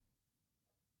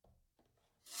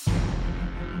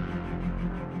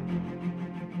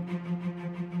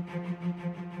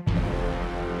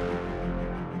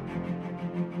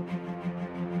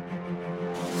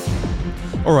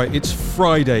All right, it's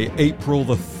Friday, April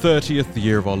the 30th, the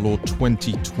year of our Lord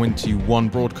 2021,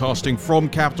 broadcasting from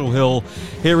Capitol Hill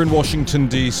here in Washington,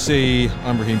 D.C.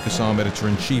 I'm Raheem Kassam,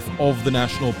 editor-in-chief of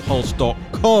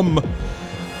thenationalpulse.com.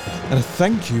 And a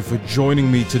thank you for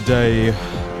joining me today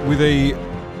with a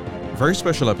very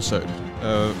special episode,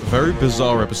 a very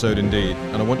bizarre episode indeed.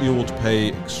 And I want you all to pay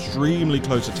extremely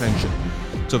close attention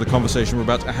to the conversation we're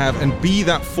about to have and be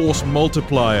that force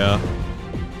multiplier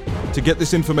to get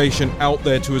this information out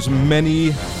there to as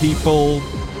many people,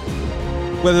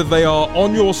 whether they are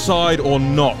on your side or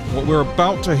not. What we're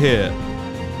about to hear,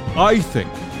 I think,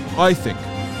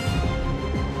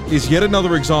 is yet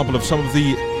another example of some of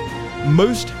the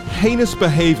most heinous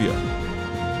behavior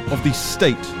of the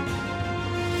state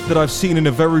that I've seen in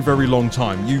a very, very long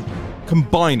time. You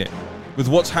combine it with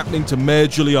what's happening to Mayor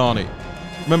Giuliani.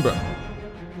 Remember,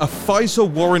 a FISA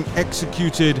warrant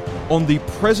executed on the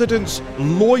president's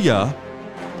lawyer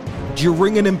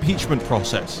during an impeachment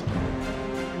process.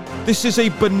 This is a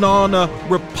banana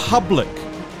republic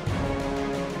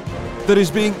that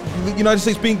is the United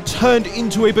States being turned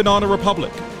into a banana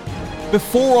republic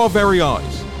before our very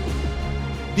eyes.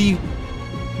 The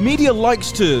media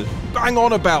likes to bang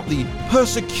on about the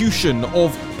persecution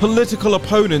of political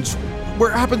opponents where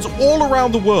it happens all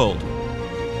around the world.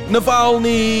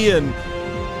 Navalny and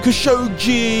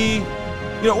Khashoggi,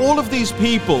 all of these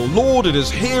people lauded as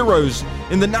heroes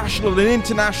in the national and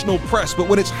international press, but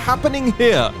when it's happening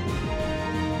here,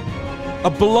 a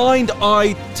blind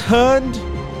eye turned.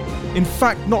 In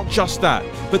fact, not just that,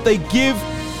 but they give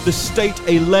the state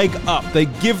a leg up. They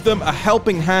give them a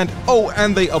helping hand. Oh,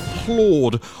 and they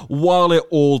applaud while it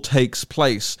all takes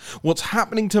place. What's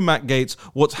happening to Matt Gaetz,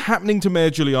 what's happening to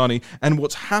Mayor Giuliani, and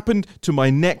what's happened to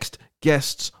my next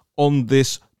guests on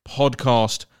this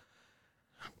podcast.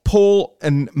 Paul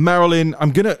and Marilyn,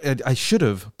 I should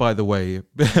have, by the way,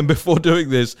 before doing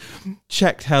this,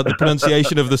 checked how the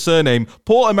pronunciation of the surname.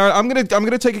 Paul and Marilyn, I'm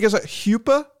gonna take a guess at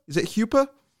Huper. Is it Huper?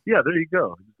 Yeah, there you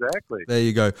go. Exactly. There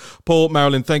you go. Paul,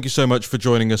 Marilyn, thank you so much for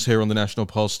joining us here on the National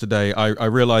Pulse today. I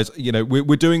realize,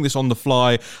 we're doing this on the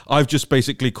fly. I've just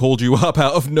basically called you up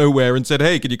out of nowhere and said,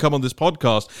 hey, can you come on this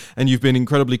podcast? And you've been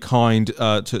incredibly kind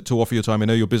to offer your time. I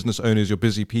know you're business owners, you're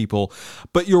busy people,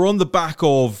 but you're on the back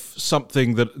of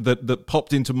something that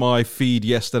popped into my feed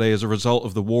yesterday as a result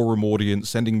of the War Room audience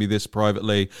sending me this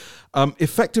privately.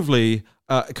 Effectively,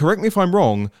 correct me if I'm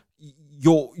wrong,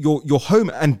 your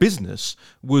home and business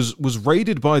was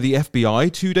raided by the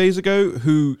FBI 2 days ago,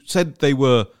 who said they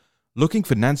were looking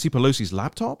for Nancy Pelosi's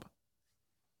laptop?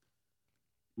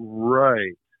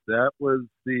 Right. That was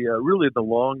the really the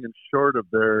long and short of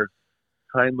their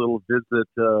kind little visit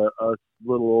to us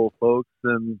little old folks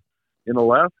in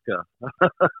Alaska.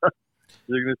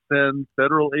 They're going to send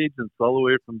federal agents all the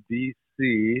way from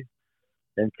D.C.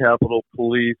 and Capitol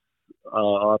Police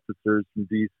officers from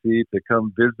D.C. to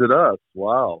come visit us.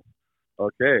 Wow.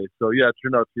 Okay. So, yeah, it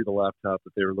turned out to be the laptop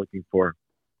that they were looking for.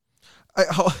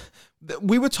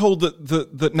 We were told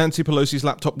that Nancy Pelosi's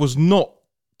laptop was not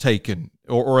taken,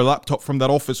 or a laptop from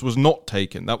that office was not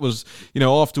taken. That was,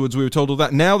 afterwards we were told all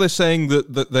that. Now they're saying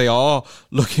that they are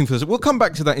looking for this. We'll come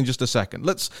back to that in just a second.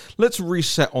 Let's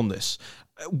reset on this.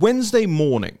 Wednesday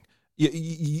morning,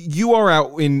 you are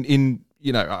out in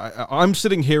I'm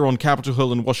sitting here on Capitol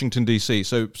Hill in Washington, D.C.,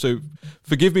 so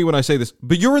forgive me when I say this,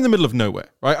 but you're in the middle of nowhere,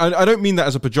 right? I don't mean that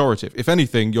as a pejorative. If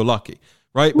anything, you're lucky,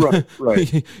 right?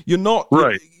 Right. You're not...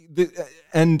 Right.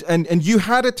 And you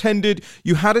had attended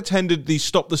the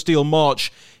Stop the Steal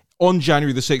march on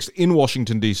January the 6th in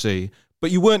Washington, D.C.,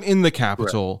 but you weren't in the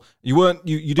Capitol. Right.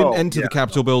 You didn't enter the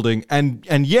Capitol building,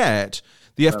 and yet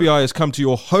the FBI has come to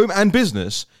your home and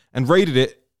business and raided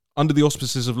it under the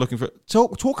auspices of looking for...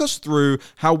 Talk us through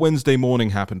how Wednesday morning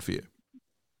happened for you.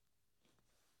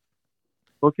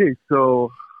 Okay,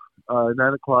 so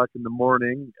 9 o'clock in the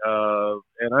morning,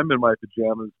 and I'm in my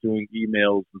pajamas doing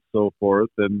emails and so forth,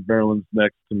 and Marilyn's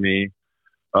next to me.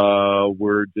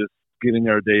 We're just getting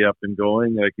our day up and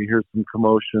going. I can hear some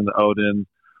commotion out in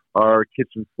our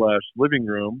kitchen/living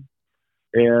room.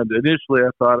 And initially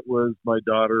I thought it was my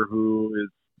daughter, who is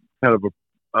kind of a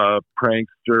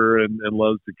prankster and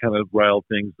loves to kind of rile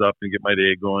things up and get my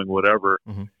day going, whatever.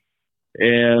 Mm-hmm.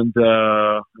 And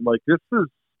I'm like, this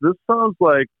sounds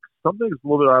like something's a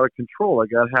little bit out of control. I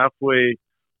got halfway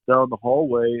down the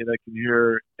hallway and I can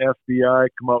hear FBI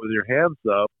come out with your hands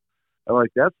up. I'm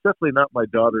like, that's definitely not my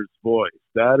daughter's voice.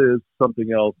 That is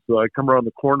something else. So I come around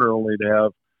the corner only to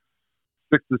have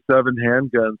 6 to 7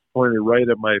 handguns pointed right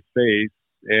at my face,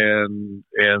 and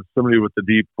somebody with a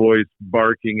deep voice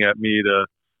barking at me to,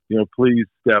 please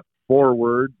step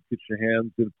forward, get your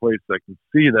hands in a place I can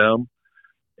see them.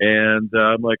 And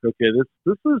I'm like, okay,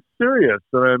 this is serious.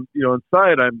 And I'm,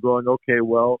 inside I'm going, okay,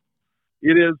 well,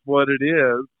 it is what it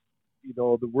is.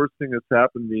 The worst thing that's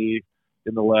happened to me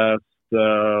in the last,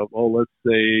 let's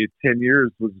say 10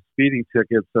 years was a speeding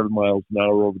ticket, 7 miles an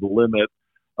hour over the limit,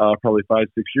 probably 5-6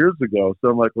 years ago. So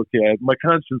I'm like, okay, my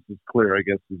conscience is clear, I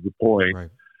guess is the point. Right.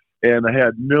 And I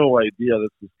had no idea this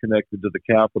was connected to the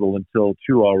Capitol until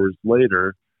 2 hours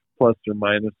later, plus or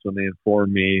minus, when they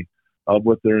informed me of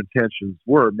what their intentions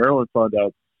were. Maryland found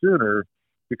out sooner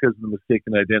because of the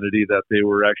mistaken identity that they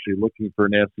were actually looking for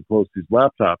Nancy Pelosi's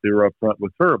laptop. They were upfront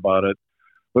with her about it.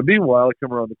 But meanwhile, I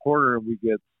come around the corner and we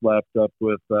get slapped up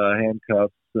with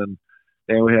handcuffs, and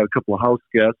we had a couple of house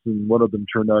guests, and one of them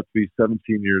turned out to be 17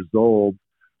 years old.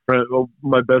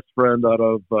 My best friend out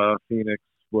of Phoenix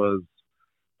was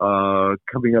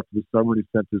coming up for the summer. He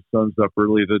sent his sons up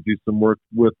early to do some work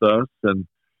with us, and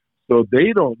so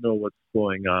they don't know what's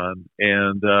going on,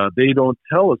 and they don't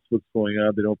tell us what's going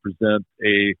on. They don't present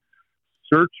a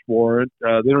search warrant.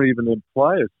 They don't even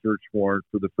imply a search warrant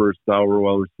for the first hour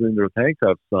while we're sitting there with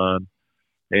handcuffs on.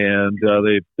 And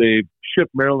they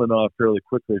shipped Marilyn off fairly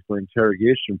quickly for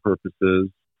interrogation purposes,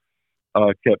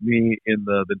 kept me in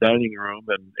the dining room.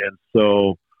 And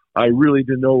so I really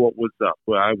didn't know what was up.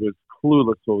 I was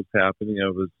clueless what was happening.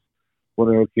 I was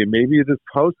wondering, okay, maybe this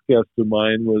house guest of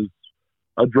mine was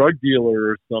a drug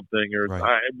dealer or something, or right.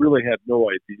 I really had no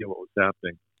idea what was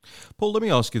happening. Paul, let me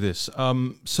ask you this.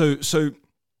 So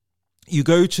you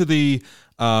go to the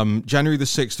January the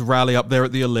 6th rally up there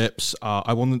at the Ellipse.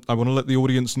 I want to let the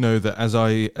audience know that as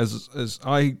I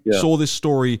saw this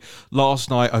story last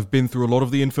night, I've been through a lot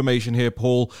of the information here,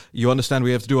 Paul. You understand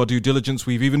we have to do our due diligence.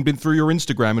 We've even been through your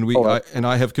Instagram, and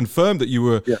I have confirmed that you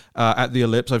were at the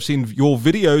Ellipse. I've seen your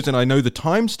videos, and I know the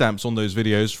timestamps on those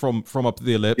videos from up at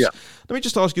the Ellipse. Yeah. Let me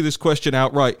just ask you this question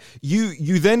outright.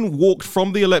 You then walked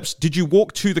from the Ellipse. Did you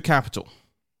walk to the Capitol?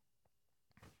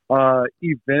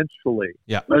 Eventually,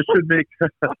 yeah. I should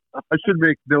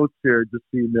make notes here just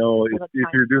so you know if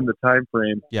you're doing the time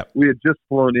frame. Yeah. We had just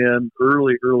flown in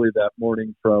early that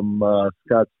morning from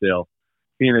Scottsdale,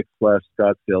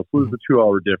 Phoenix/Scottsdale. So there's a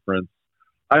 2-hour difference.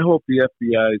 I hope the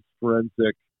FBI's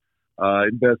forensic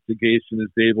investigation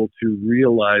is able to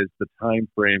realize the time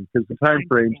frame, because the time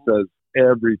frame says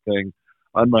everything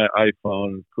on my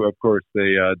iPhone. Of course,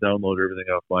 they download everything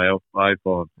off my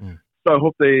iPhone. So I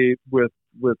hope they, with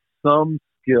some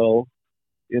skill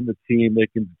in the team, they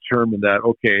can determine that,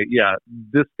 okay, yeah,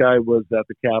 this guy was at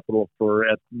the Capitol for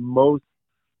at most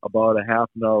about a half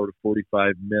an hour to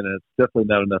 45 minutes. Definitely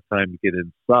not enough time to get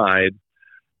inside.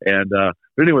 And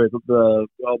but anyway,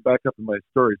 I'll back up in my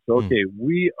story. So, okay,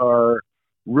 we are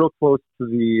real close to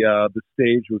the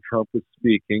stage where Trump was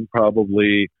speaking,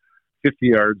 probably 50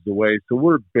 yards away. So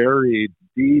we're buried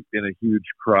deep in a huge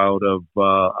crowd of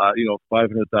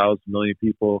 500,000 million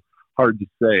people. Hard to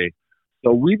say.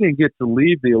 So we didn't get to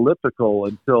leave the elliptical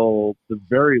until the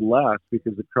very last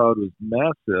because the crowd was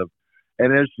massive.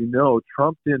 And as you know,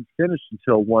 Trump didn't finish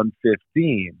until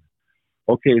 1:15.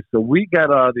 Okay, so we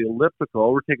got out of the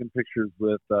elliptical. We're taking pictures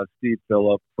with Steve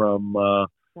Phillip from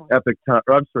Epic Time.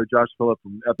 I'm sorry, Josh Phillip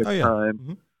from Epic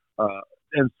Time,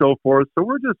 and so forth. So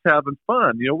we're just having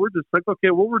fun. We're just like, okay,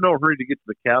 well, we're no hurry to get to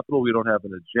the Capitol. We don't have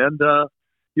an agenda.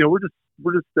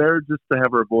 We're just there just to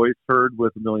have our voice heard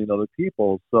with a million other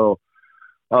people. So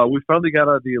we finally got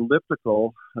out of the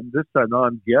elliptical, and this time now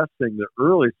I'm guessing the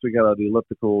earliest we got out of the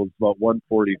elliptical was about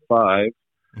 1:45,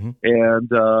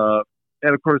 and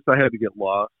of course I had to get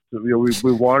lost. So,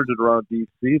 we wandered around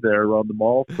D.C. there, around the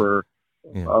mall for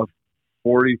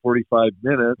 40-45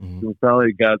 minutes. And we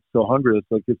finally got so hungry, let's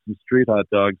like get some street hot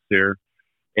dogs here,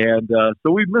 and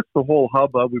so we missed the whole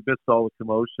hubbub. We missed all the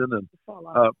commotion, and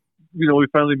we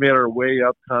finally made our way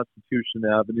up Constitution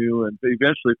Avenue and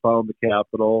eventually found the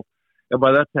Capitol. And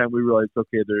by that time, we realized,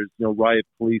 okay, there's riot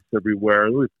police everywhere.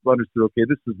 And we understood, okay,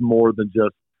 this is more than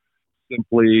just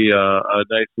simply a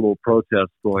nice little protest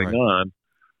going on.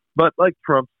 But like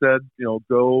Trump said,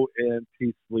 go and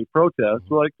peacefully protest.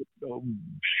 We're like,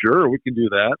 sure, we can do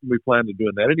that. And we planned on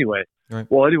doing that anyway. Right.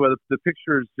 Well, anyway, the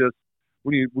picture is just,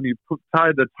 when you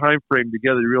tie the time frame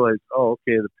together, you realize, oh,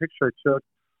 okay, the picture I took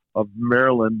of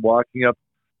Marilyn walking up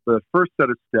the first set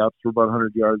of steps, we're about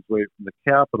 100 yards away from the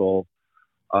Capitol.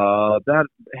 That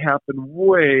happened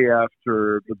way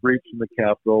after the breach in the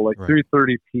Capitol, like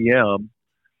 3:30 p.m.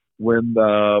 when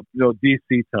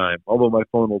DC time. Although my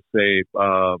phone will say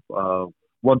 1:30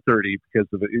 because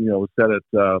of it, it was set at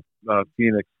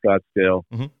Phoenix Scottsdale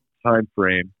time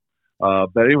frame.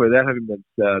 But anyway, that having been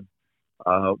said,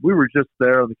 we were just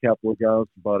there on the Capitol grounds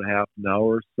for about a half an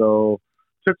hour. So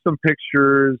took some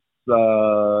pictures,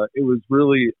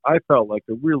 really, I felt like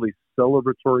a really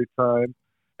celebratory time.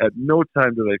 At no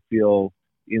time did I feel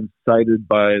incited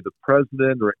by the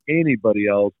president or anybody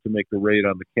else to make a raid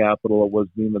on the Capitol. It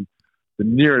wasn't even the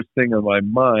nearest thing on my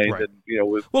mind. Right. And, you know,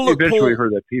 Well, look, eventually Paul,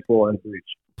 heard that people had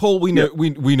reached. Paul, we know,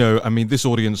 we know. I mean, this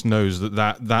audience knows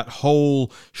that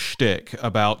whole shtick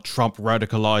about Trump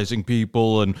radicalizing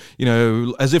people, and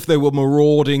as if they were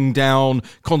marauding down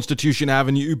Constitution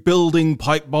Avenue, building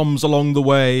pipe bombs along the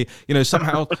way.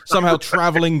 Somehow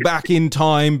traveling back in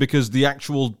time because the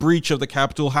actual breach of the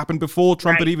Capitol happened before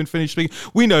Trump had even finished speaking.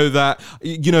 We know that.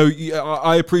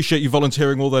 I appreciate you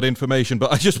volunteering all that information,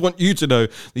 but I just want you to know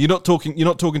that you're not talking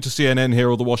to CNN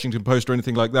here or the Washington Post or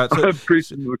anything like that. So, I'm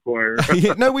preaching to the choir.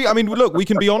 No, look, we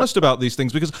can be honest about these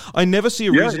things because I never see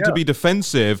a reason to be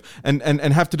defensive and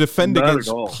have to defend Not against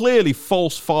clearly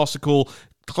false, farcical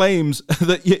claims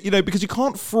that, because you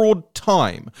can't fraud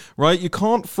time, right? You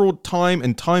can't fraud time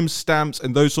and time stamps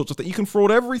and those sorts of things. You can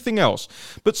fraud everything else.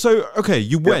 But so, okay,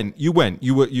 you were,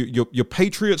 you're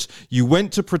patriots. You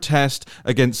went to protest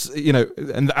against,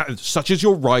 and such is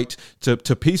your right to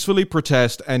peacefully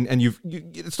protest. And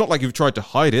it's not like you've tried to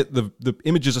hide it. The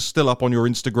images are still up on your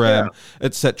Instagram,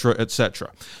 et cetera, et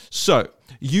cetera. So,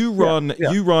 you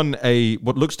run a,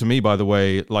 what looks to me, by the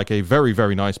way, like a very,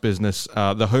 very nice business,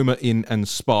 the Homer Inn and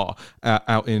Spa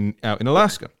out in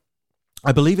Alaska.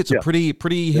 I believe it's a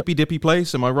pretty hippy dippy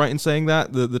place. Am I right in saying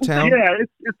that the town? Yeah,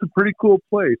 it's a pretty cool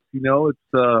place. It's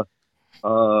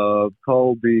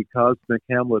called the Cosmic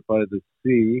Hamlet by the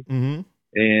Sea, and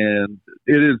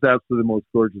it is absolutely the most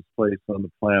gorgeous place on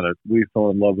the planet. We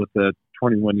fell in love with it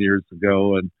 21 years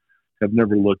ago and have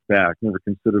never looked back. Never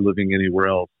considered living anywhere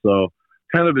else. So.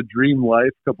 Kind of a dream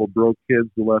life. A couple of broke kids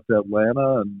who left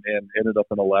Atlanta and ended up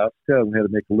in Alaska, and we had to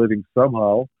make a living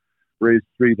somehow. Raised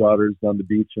 3 daughters on the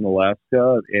beach in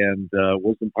Alaska, and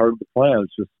wasn't part of the plan.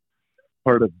 It's just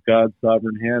part of God's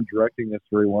sovereign hand directing us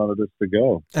where He wanted us to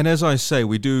go. And as I say,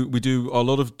 we do a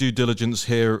lot of due diligence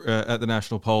here at the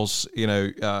National Pulse.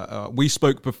 We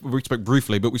spoke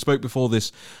briefly, but we spoke before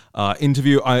this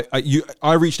interview.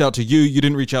 I reached out to you. You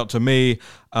didn't reach out to me.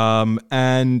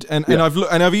 And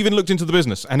I've even looked into the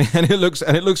business, and it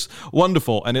looks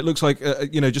wonderful, and it looks like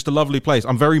just a lovely place.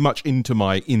 I'm very much into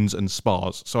my inns and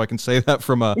spas, so I can say that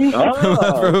from a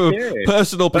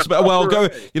personal perspective. Well,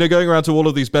 going around to all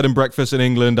of these bed and breakfasts in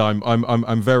England,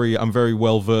 I'm very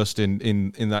well versed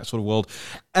in that sort of world,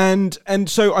 and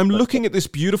so I'm looking at this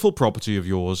beautiful property of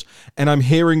yours, and I'm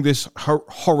hearing this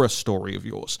horror story of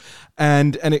yours,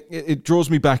 and it draws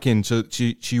me back into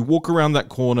you walk around that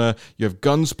corner, you have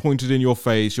guns pointed in your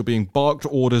face, you're being barked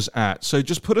orders at. So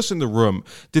just put us in the room.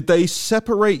 Did they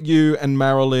separate you and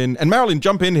Marilyn? And Marilyn,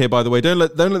 jump in here, by the way. Don't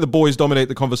let the boys dominate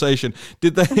the conversation.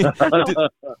 Did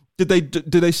they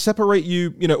did they separate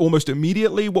you, almost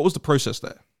immediately? What was the process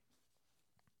there?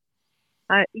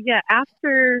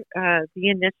 After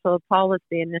Paul was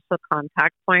the initial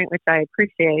contact point, which I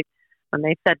appreciate. When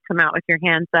they said, come out with your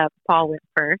hands up, Paul went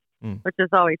first, which is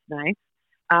always nice.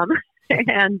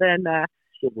 And then,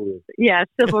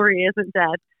 chivalry isn't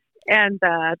dead. And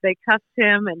they cuffed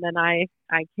him, and then I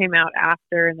came out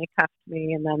after, and they cuffed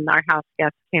me, and then our house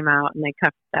guests came out, and they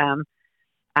cuffed them.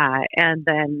 And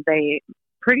then they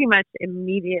pretty much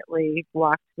immediately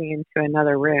walked me into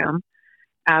another room.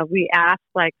 We asked,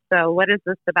 so what is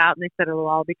this about? And they said, it'll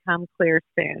all become clear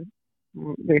soon.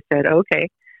 We said, okay.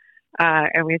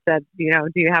 And we said, do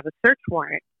you have a search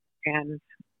warrant? And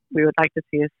we would like to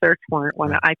see a search warrant.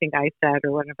 I think I said,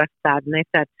 or one of us said, and they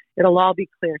said, it'll all be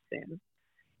clear soon.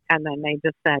 And then they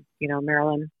just said,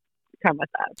 Marilyn, come with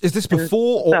us. Is this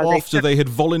before or after they had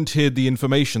volunteered the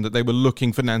information that they were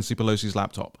looking for Nancy Pelosi's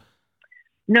laptop?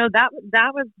 No, that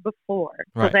was before.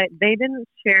 Right. So they didn't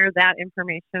share that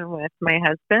information with my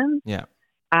husband. Yeah.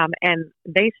 And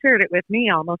they shared it with me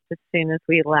almost as soon as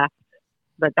we left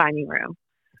the dining room.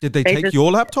 Did they take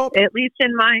your laptop? At least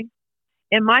in my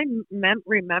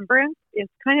remembrance,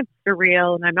 it's kind of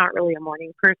surreal, and I'm not really a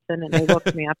morning person, and they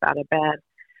woke me up out of bed.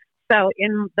 So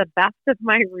in the best of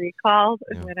my recall,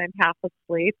 when I'm half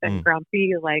asleep and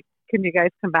grumpy, can you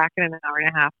guys come back in an hour and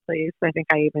a half, please? I think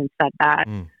I even said that.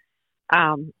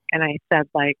 And I said,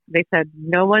 they said,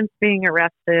 no one's being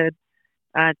arrested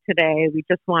today. We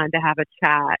just wanted to have a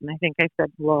chat. And I think I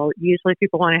said, well, usually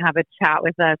people want to have a chat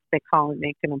with us. They call and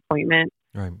make an appointment.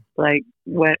 Right.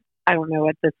 What? I don't know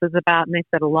what this is about. And they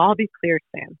said, it'll all be clear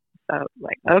soon. So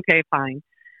okay, fine.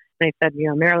 They said,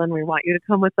 Marilyn, we want you to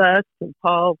come with us. And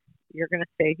Paul, you're going to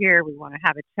stay here. We want to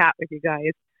have a chat with you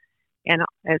guys. And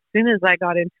as soon as I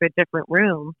got into a different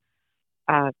room,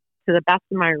 to the best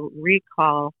of my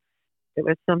recall, it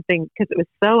was something, because it was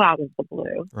so out of the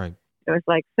blue. Right. It was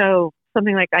so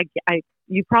something like,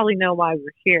 you probably know why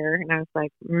we're here. And I was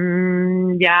like,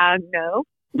 yeah, no,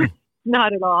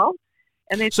 not at all.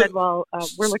 And they said, well,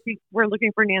 we're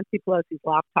looking for Nancy Pelosi's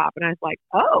laptop. And I was like,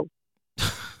 oh,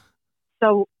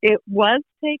 so it was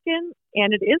taken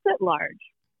and it is at large.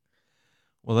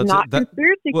 Well, that's not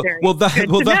conspiracy theory.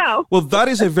 That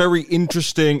is a very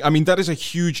interesting. I mean, that is a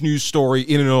huge news story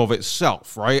in and of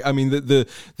itself, right? I mean, the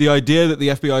idea that the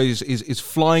FBI is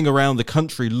flying around the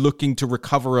country looking to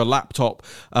recover a laptop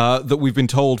that we've been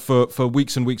told for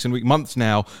weeks and weeks and months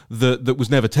now that was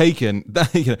never taken.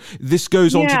 This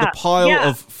goes onto the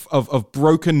pile of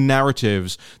broken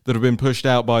narratives that have been pushed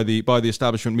out by the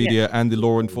establishment media and the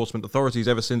law enforcement authorities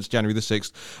ever since January the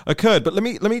 6th occurred. But let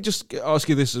me just ask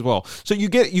you this as well. So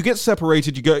you get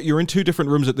separated. You're in two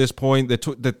different rooms at this point.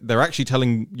 They're actually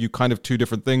telling you kind of two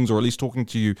different things, or at least talking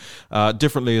to you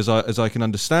differently, as I can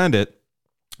understand it.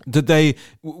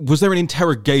 Was there an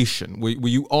interrogation? Were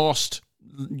you asked,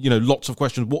 lots of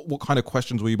questions? What kind of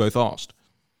questions were you both asked?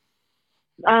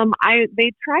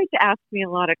 They tried to ask me a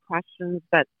lot of questions,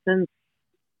 but since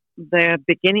the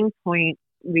beginning point,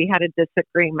 we had a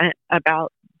disagreement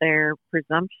about their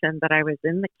presumption that I was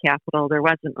in the Capitol. There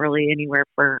wasn't really anywhere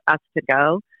for us to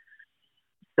go.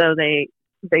 So they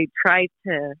tried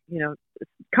to,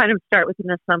 kind of start with an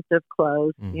assumptive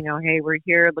close. Hey, we're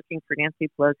here looking for Nancy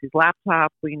Pelosi's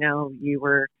laptop. We know you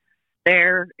were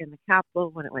there in the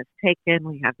Capitol when it was taken.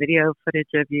 We have video footage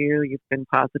of you. You've been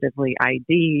positively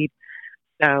ID'd.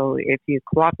 So if you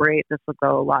cooperate, this will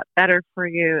go a lot better for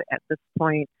you. At this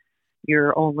point,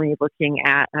 you're only looking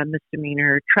at a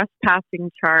misdemeanor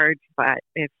trespassing charge, but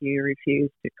if you refuse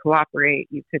to cooperate,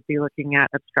 you could be looking at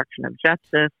obstruction of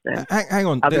justice and hang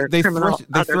on. Other They criminal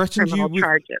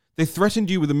charges. They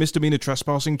threatened you with a misdemeanor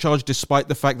trespassing charge despite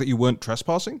the fact that you weren't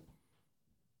trespassing?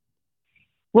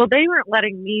 Well, they weren't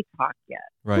letting me talk yet.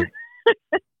 Right.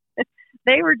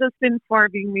 They were just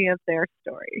informing me of their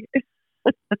story.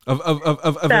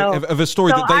 of a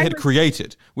story that they had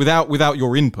created without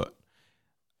your input.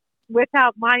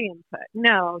 Without my input.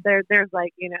 No, there's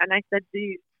like, and I said,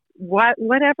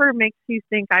 whatever makes you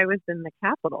think I was in the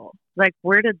Capitol? Like,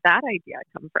 where did that idea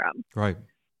come from? Right.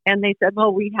 And they said,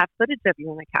 well, we have footage of you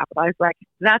in the Capitol. I was like,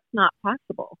 that's not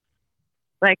possible.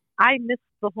 Like, I missed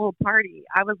the whole party.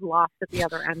 I was lost at the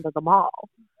other end of the mall.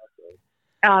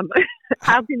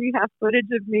 How can you have footage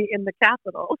of me in the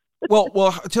Capitol?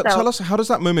 Tell us, how does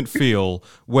that moment feel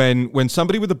when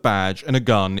somebody with a badge and a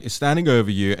gun is standing over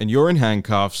you and you're in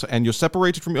handcuffs and you're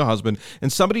separated from your husband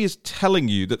and somebody is telling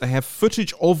you that they have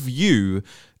footage of you?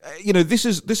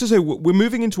 We're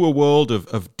moving into a world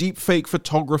of deep fake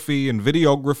photography and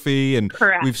videography, and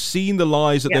Correct. We've seen the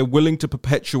lies that they're willing to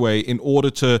perpetuate in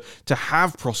order to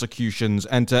have prosecutions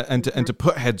and to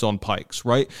put heads on pikes,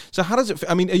 right? So how does it?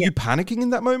 Are you panicking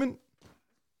in that moment?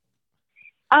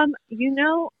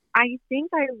 I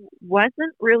think I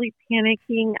wasn't really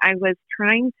panicking. I was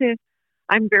trying to.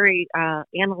 I'm very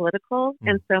analytical,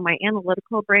 and so my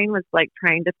analytical brain was like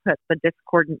trying to put the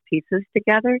discordant pieces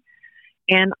together.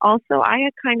 And also, I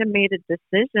had kind of made a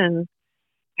decision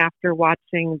after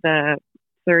watching the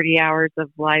 30 hours of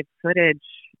live footage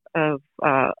of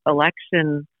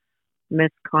election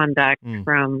misconduct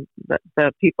from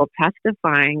the people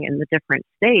testifying in the different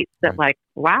states that, like,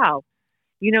 wow,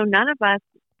 none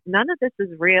of this is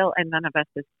real and none of us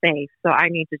is safe. So I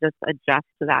need to just adjust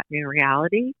to that new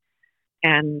reality.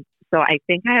 And so I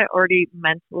think I had already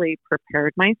mentally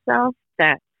prepared myself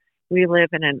that we live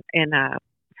in a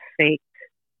fake,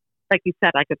 like you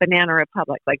said, like a banana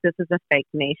republic. Like, this is a fake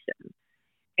nation.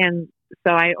 And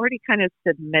so I already kind of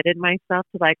submitted myself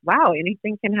to, like, wow,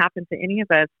 anything can happen to any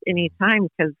of us anytime,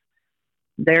 because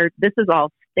this is all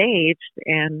staged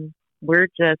and we're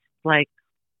just like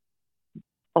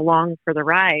along for the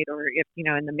ride. Or if,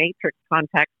 in the Matrix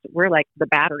context, we're like the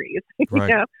batteries,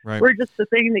 right. We're just the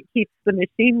thing that keeps the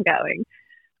machine going.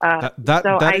 I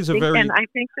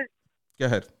think that, go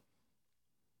ahead.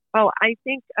 Oh, I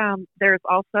think there's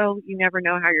also, you never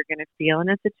know how you're going to feel in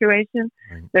a situation.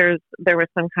 Right. There was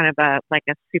some kind of a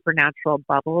supernatural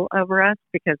bubble over us,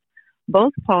 because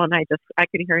both Paul and I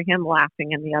could hear him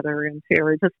laughing in the other room too.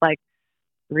 We're just like,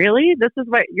 really? This is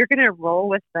what you're going to roll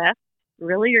with this?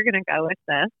 Really? You're going to go with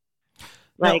this?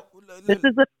 Like, this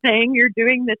is a thing? You're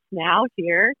doing this now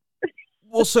here?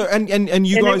 Also, and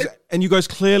you guys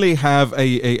clearly have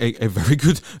a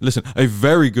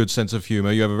very good sense of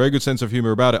humor. You have a very good sense of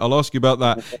humor about it. I'll ask you about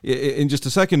that in just a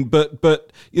second.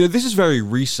 But this is very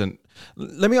recent.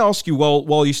 Let me ask you,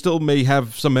 while you still may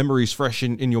have some memories fresh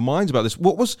in your minds about this,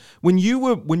 what was when you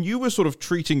were sort of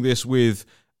treating this with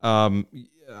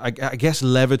I guess,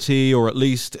 levity, or at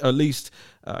least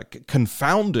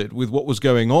confounded with what was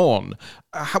going on.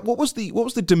 What was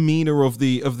the demeanor of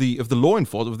the law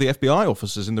enforcement, of the FBI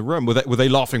officers in the room? Were they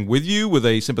laughing with you? Were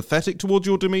they sympathetic towards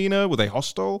your demeanor? Were they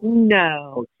hostile?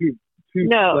 No. Two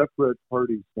separate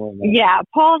parties going on. Yeah,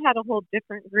 Paul had a whole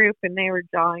different group, and they were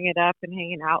jawing it up and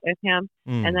hanging out with him.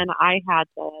 And then I had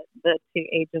the two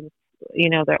agents,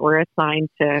 that were assigned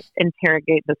to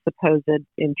interrogate the supposed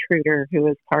intruder who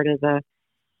was part of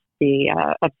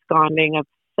the absconding of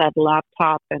said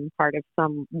laptop and part of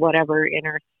some whatever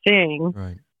inner thing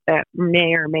that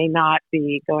may or may not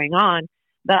be going on.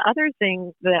 The other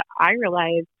thing that I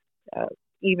realized,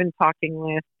 even talking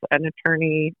with an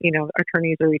attorney,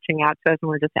 attorneys are reaching out to us and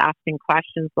we're just asking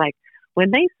questions like, when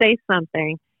they say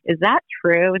something, is that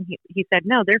true? And he said,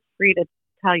 no, they're free to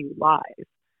tell you lies.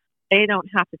 They don't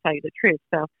have to tell you the truth.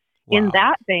 So in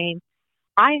that vein,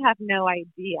 I have no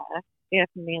idea if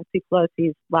Nancy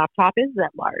Pelosi's laptop is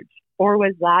that large, or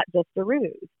was that just a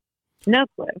ruse? No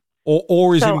clue.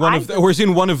 Or is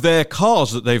in one of their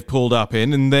cars that they've pulled up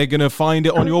in, and they're going to find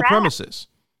it on your premises.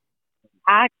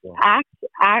 Absolutely.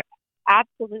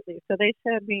 So they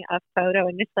showed me a photo.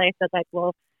 Initially, I said, like,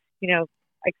 well,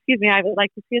 excuse me, I would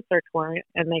like to see a search warrant.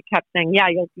 And they kept saying, yeah,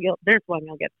 you'll there's one,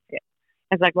 you'll get to see it.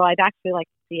 I was like, well, I'd actually like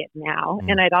to see it now.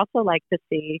 And I'd also like to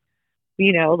see,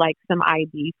 like some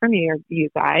ID from you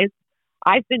guys.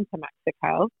 I've been to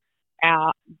Mexico.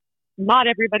 Not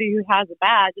everybody who has a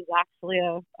badge is actually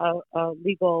a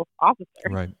legal officer.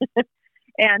 Right.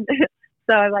 And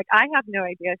so like, I have no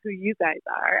idea who you guys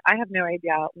are. I have no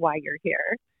idea why you're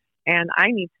here. And I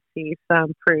need to see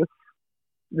some proof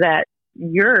that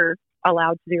you're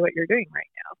allowed to do what you're doing right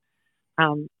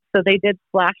now. So they did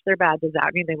flash their badges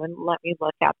at me. They wouldn't let me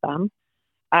look at them.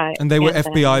 And they were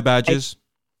FBI badges?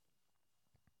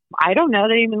 I don't know.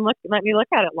 They didn't even let me look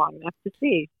at it long enough to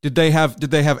see. Did they have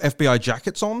FBI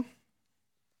jackets on?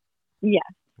 Yes.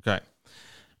 Okay.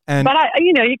 But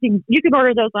you can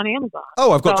order those on Amazon.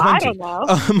 Oh, I've got 20. I don't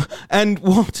know. And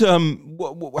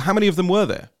how many of them were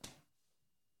there?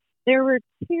 There were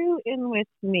two in with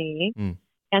me,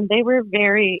 and they were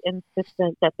very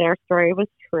insistent that their story was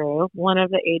true. One of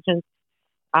the agents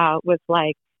was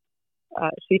like,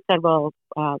 she said, well,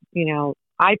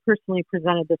 I personally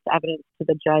presented this evidence to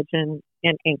the judge in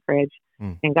Anchorage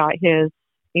and got his,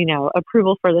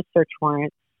 approval for the search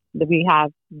warrant. That we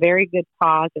have very good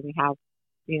cause and we have,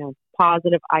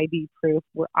 positive ID proof.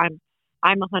 I'm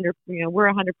 100, we're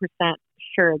 100%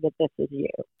 sure that this is you.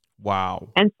 Wow.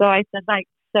 And so I said, like,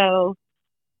 so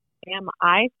am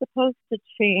I supposed to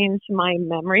change my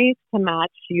memories to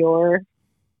match your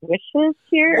wishes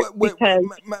here? Because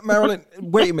Marilyn,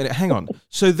 wait a minute, hang on.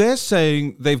 So they're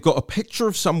saying they've got a picture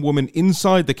of some woman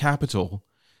inside the Capitol,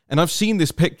 and I've seen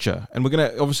this picture, and we're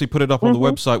going to obviously put it up on the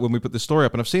website when we put this story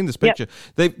up, and I've seen this picture.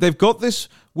 Yep. They've got this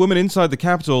woman inside the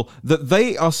Capitol that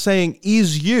they are saying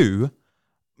is you.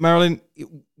 Marilyn,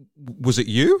 was it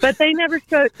you? But they never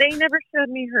showed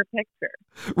me her picture.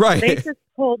 Right. They just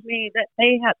told me that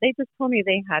they had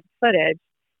footage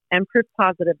and proof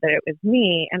positive that it was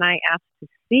me, and I asked to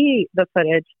see the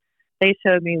footage. They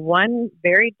showed me one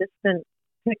very distant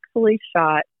pixely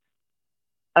shot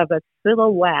of a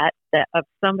silhouette of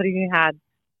somebody who had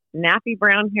nappy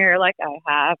brown hair like I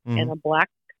have and a black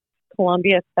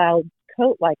Columbia style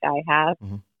coat like I have.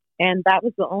 And that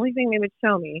was the only thing they would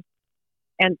show me.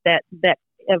 And that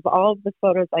of all of the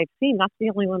photos I've seen, that's the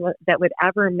only one that would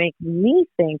ever make me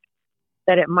think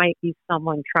that it might be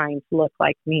someone trying to look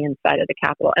like me inside of the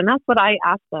Capitol. And that's what I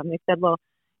asked them. They said, well,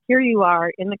 here you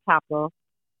are in the Capitol,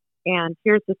 and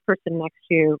here's this person next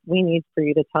to you. We need for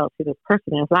you to tell us who this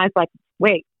person is. And I was like,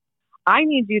 wait, I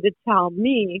need you to tell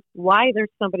me why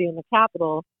there's somebody in the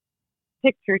Capitol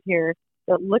pictured here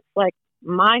that looks like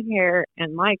my hair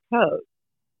and my coat.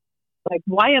 Like,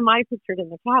 why am I pictured in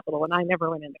the Capitol when I never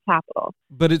went in the Capitol?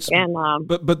 But it's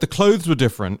but the clothes were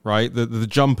different, right? The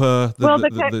jumper.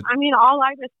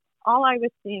 All I was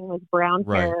seeing was brown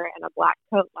hair and a black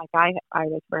coat, like I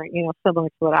was wearing, similar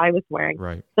to what I was wearing.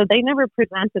 Right. So they never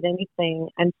presented anything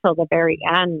until the very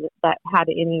end that had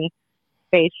any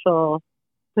potential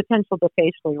to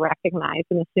facially recognize.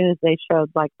 And as soon as they showed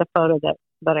like the photo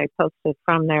that I posted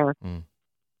from there.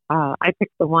 I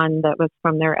picked the one that was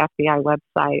from their FBI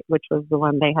website, which was the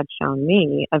one they had shown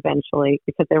me eventually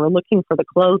because they were looking for the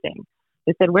clothing.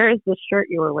 They said, where is the shirt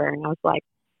you were wearing? I was like,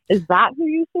 is that who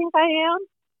you think I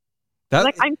am?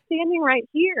 I'm standing right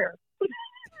here.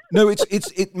 No, it's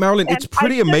Marilyn, it's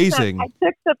pretty amazing.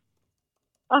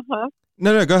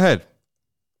 No, go ahead.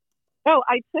 Oh,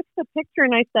 I took the picture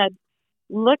and I said,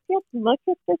 look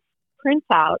at this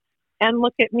printout and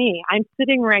look at me. I'm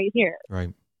sitting right here.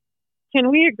 Right. can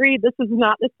we agree this is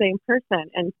not the same person?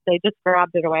 And they just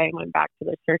grabbed it away and went back to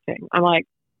the searching. I'm like,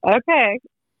 okay,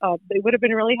 it would have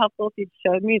been really helpful if you'd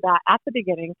showed me that at the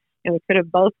beginning, and we could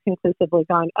have both conclusively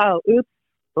gone, oh, oops,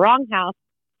 wrong house.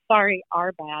 Sorry,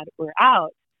 our bad. We're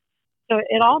out. So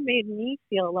it all made me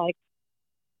feel like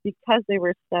because they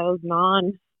were so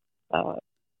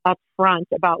upfront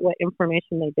about what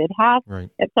information they did have, right.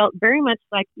 It felt very much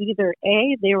like either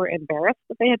A, they were embarrassed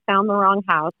that they had found the wrong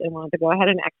house and wanted to go ahead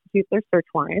and execute their search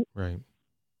warrant right.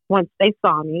 once they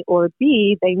saw me, or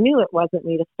B, they knew it wasn't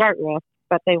me to start with,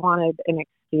 but they wanted an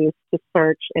excuse to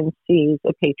search and seize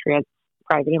a patriot's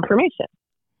private information.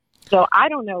 So I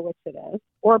don't know which it is,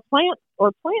 or plant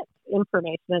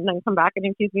information and then come back and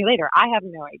accuse me later. I have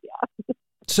no idea.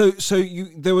 So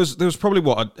there was probably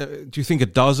what? Do you think a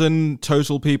dozen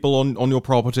total people on your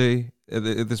property at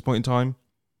this point in time?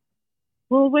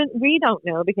 Well, we don't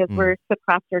know because we're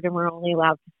sequestered and we're only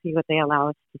allowed to see what they allow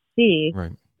us to see.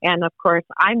 Right. And of course,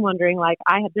 I'm wondering,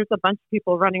 there's a bunch of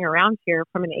people running around here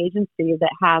from an agency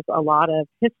that has a lot of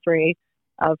history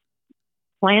of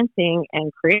planting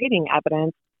and creating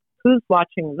evidence. Who's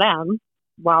watching them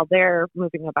while they're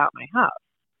moving about my house?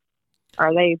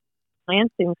 Are they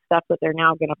planting stuff that they're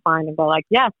now going to find and go like,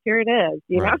 yes, here it is,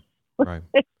 you know? Right.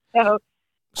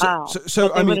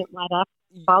 So I mean, wouldn't let us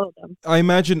follow them. I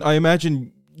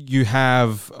imagine you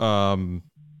have,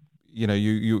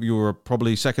 you were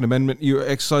probably Second Amendment. Your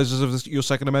exercises of your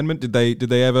Second Amendment. Did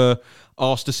they ever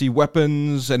ask to see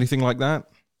weapons, anything like that?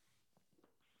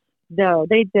 No,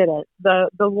 they didn't. The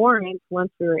warrant,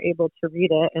 once we were able to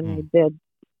read it, and they did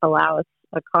allow us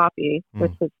a copy,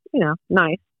 which was,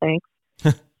 nice, thanks,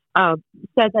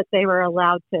 said that they were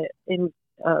allowed to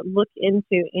look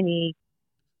into any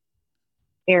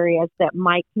areas that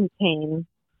might contain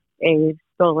a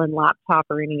stolen laptop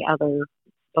or any other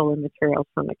stolen materials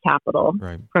from the Capitol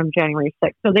from January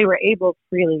 6th. So they were able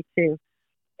freely to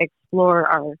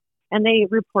explore and they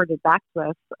reported back to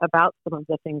us about some of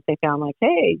the things they found, like,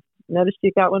 hey, noticed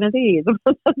you got one of these.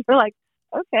 We're like,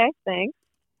 okay, thanks.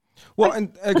 Well,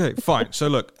 and okay, fine. So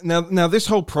look, now this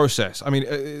whole process, I mean,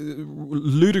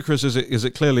 ludicrous as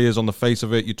it clearly is on the face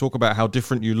of it. You talk about how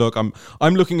different you look. I'm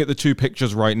looking at the two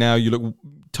pictures right now. You look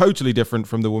totally different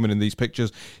from the woman in these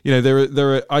pictures.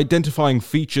 There are identifying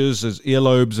features as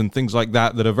earlobes and things like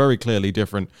that are very clearly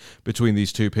different between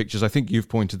these two pictures. I think you've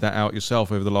pointed that out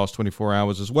yourself over the last 24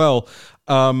 hours as well.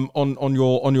 On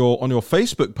your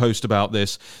Facebook post about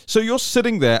this. So you're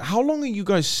sitting there. How long are you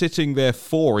guys sitting there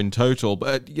for in total?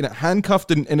 But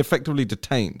handcuffed and effectively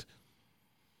detained.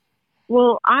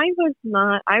 Well, I was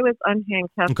not. I was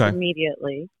unhandcuffed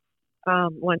immediately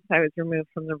once I was removed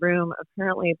from the room.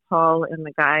 Apparently, Paul and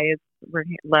the guys were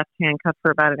left handcuffed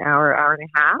for about an hour and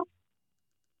a half,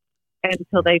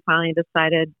 until they finally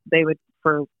decided they would,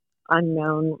 for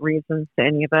unknown reasons to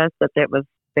any of us, that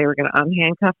they were going to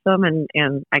unhandcuff them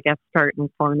and I guess start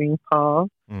informing Paul.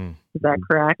 Is that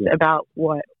correct? Yeah. About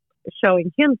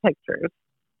showing him pictures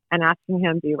and asking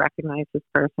him, do you recognize this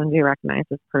person? Do you recognize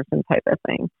this person, type of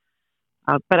thing.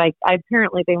 But I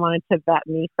apparently they wanted to vet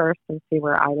me first and see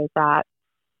where I was at.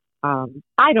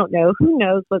 I don't know. Who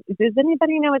knows? Does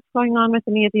anybody know what's going on with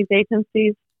any of these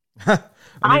agencies? I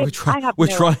mean, we're trying.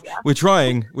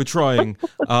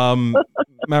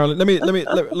 Marilyn, let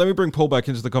me bring Paul back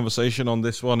into the conversation on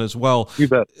this one as well. You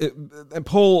bet. And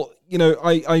Paul,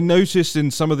 I noticed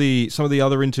in some of the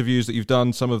other interviews that you've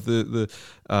done, some of the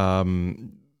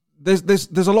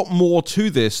there's a lot more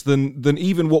to this than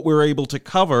even what we're able to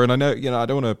cover. And I know, I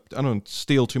don't want to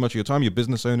steal too much of your time. You're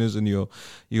business owners and you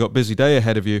got a busy day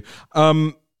ahead of you.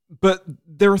 But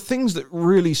there are things that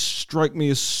really strike me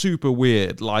as super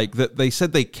weird, like that they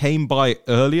said they came by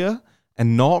earlier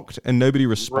and knocked and nobody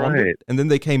responded. Right. And then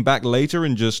they came back later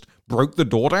and just broke the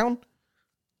door down.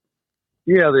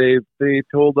 Yeah, they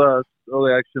told us,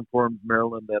 they actually informed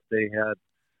Maryland that they had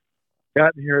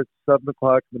gotten here at 7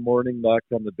 o'clock in the morning,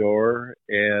 knocked on the door,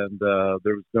 and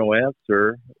there was no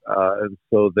answer. And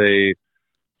so they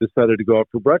decided to go out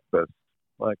for breakfast.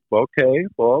 Like, okay,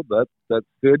 well, that's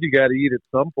good. You got to eat at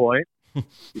some point.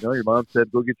 Your mom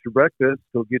said, go get your breakfast,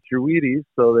 go get your Wheaties.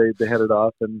 So they headed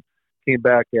off and came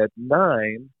back at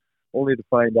 9, only to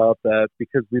find out that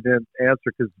because we didn't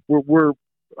answer, because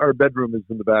our bedroom is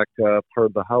in the back part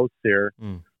of the house here.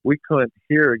 We couldn't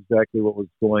hear exactly what was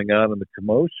going on in the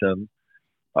commotion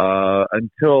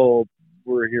until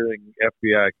we're hearing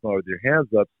FBI come out with your hands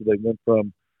up. So they went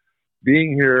from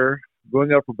being here,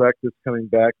 going out for breakfast, coming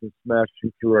back and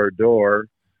smashing through our door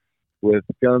with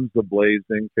guns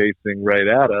ablazing, facing right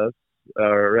at us,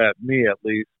 or at me at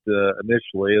least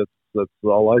initially. That's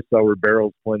all I saw were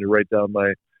barrels pointed right down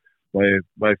my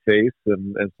my face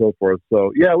and so forth.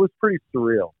 So yeah, it was pretty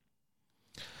surreal.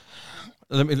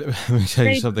 Let me tell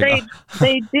you something.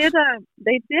 They did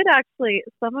actually.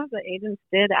 Some of the agents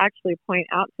did actually point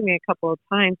out to me a couple of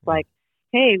times, like,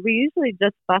 "Hey, we usually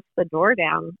just bust the door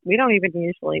down. We don't even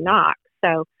usually knock."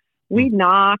 So we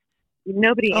knocked.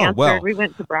 Nobody answered. Well. We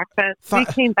went to breakfast. We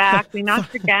came back. We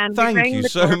knocked again. Thank we rang you the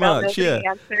so doorbell. much. Nobody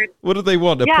Yeah. answered. What did they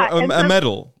want? A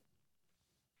medal?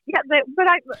 Yeah, but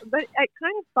I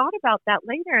kind of thought about that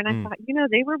later, and I thought,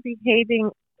 they were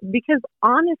behaving because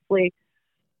honestly,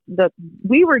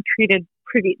 we were treated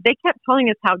pretty. They kept telling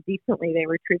us how decently they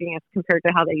were treating us compared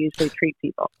to how they usually treat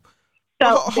people.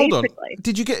 So hold on.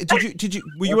 Did you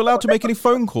were you allowed to make any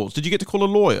phone calls? Did you get to call a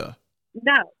lawyer?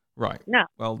 No. Right. No.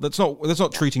 Well, that's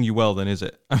not treating you well, then, is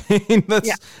it? I mean, that's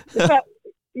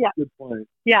yeah. Good point.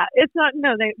 Yeah, it's not.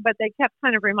 No, they kept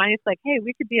kind of reminding us, like, hey,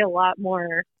 we could be a lot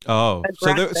more. Oh,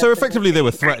 so effectively they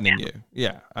were threatening you.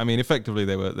 Yeah, I mean, effectively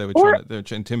they were trying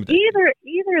to intimidate.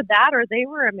 Either that, or they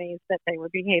were amazed that they were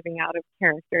behaving out of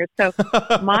character. So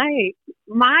my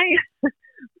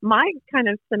kind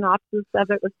of synopsis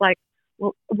of it was like,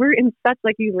 well, we're in such,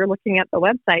 like you were looking at the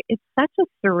website, it's such a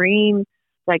serene,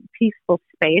 like peaceful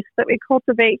space that we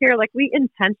cultivate here. Like we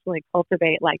intentionally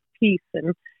cultivate like peace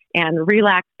and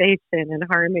relaxation and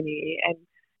harmony and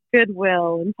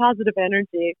goodwill and positive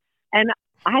energy. And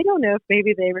I don't know if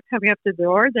maybe they were coming up to the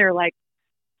door. They're like,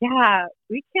 yeah,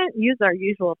 we can't use our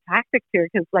usual tactics here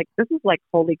because like this is like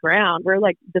holy ground. We're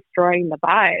like destroying the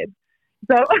vibe.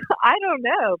 So I don't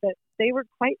know, but they were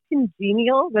quite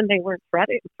congenial when they weren't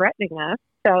threatening us.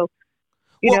 So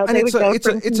it's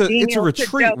a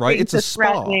retreat, right? It's a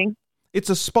spa. It's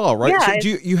a spa, right? Yeah, so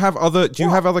do you have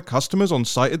other customers on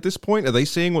site at this point? Are they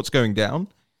seeing what's going down?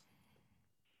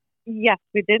 Yes,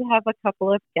 we did have a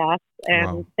couple of guests,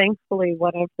 and thankfully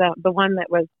one of the one that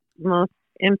was most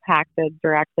impacted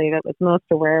directly, that was most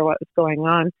aware of what was going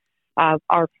on,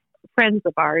 are friends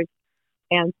of ours.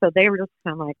 And so they were just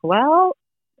kind of like, well,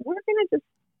 we're going to just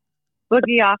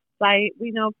boogie off site.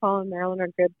 We know Paul and Marilyn are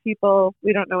good people.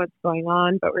 We don't know what's going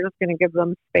on, but we're just going to give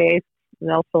them space and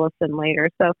they'll fill us in later.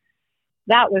 So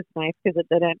that was nice because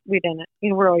we didn't,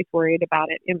 we're always worried about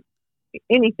it.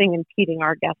 Anything impeding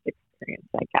our guest experience,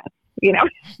 I guess,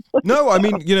 No, I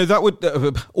mean, that would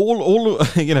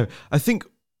I think,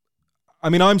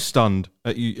 I'm stunned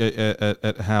at you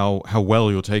at how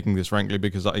well you're taking this, frankly,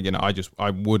 because I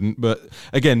wouldn't. But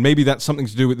again, maybe that's something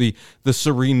to do with the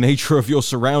serene nature of your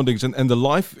surroundings and the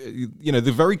life,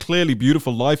 the very clearly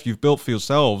beautiful life you've built for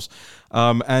yourselves.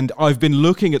 And I've been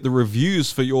looking at the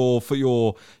reviews for your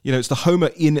it's the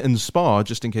Homer Inn and Spa,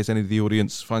 just in case any of the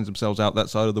audience finds themselves out that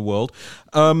side of the world.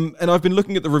 And I've been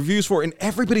looking at the reviews for it, and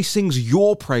everybody sings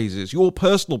your praises, your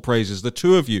personal praises, the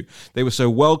two of you. They were so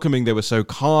welcoming, they were so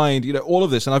kind, all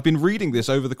of this. And I've been reading this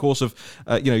over the course of,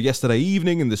 yesterday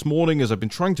evening and this morning as I've been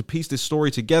trying to piece this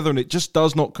story together, and it just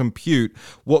does not compute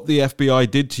what the FBI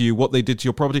did to you, what they did to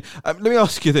your property. Let me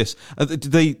ask you this.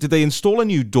 Did they install a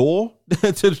new door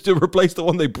to replace the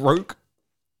one they broke?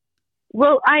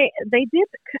 Well, they did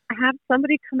have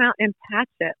somebody come out and patch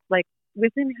it like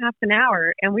within half an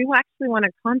hour, and we actually want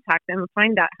to contact them and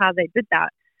find out how they did that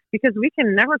because we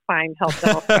can never find help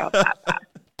that'll show up that fast.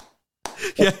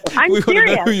 Yeah, I'm we serious. Want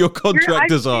to know who your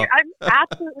contractors are. I'm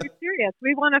absolutely serious.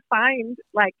 We want to find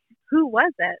like who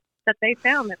was it that they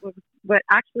found that was what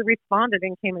actually responded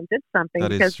and came and did something.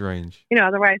 That is strange.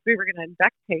 Otherwise we were going to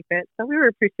duct tape it. So we were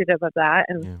appreciative of that,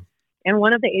 and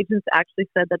one of the agents actually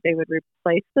said that they would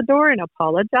replace the door and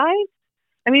apologize.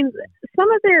 I mean, some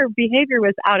of their behavior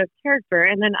was out of character,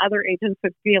 and then other agents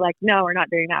would be like, no, we're not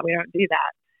doing that. We don't do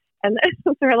that. And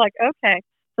so they're like, okay.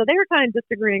 So they were kind of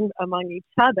disagreeing among each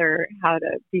other how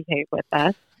to behave with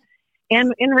us.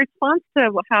 And in response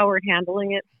to how we're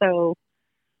handling it so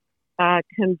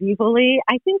convivially,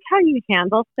 I think how you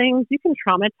handle things, you can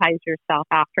traumatize yourself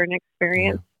after an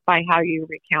experience by how you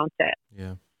recount it.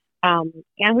 Yeah.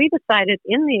 And we decided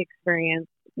in the experience,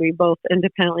 we both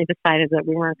independently decided that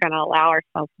we weren't going to allow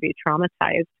ourselves to be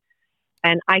traumatized.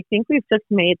 And I think we've just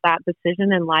made that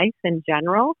decision in life in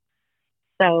general.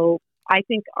 So I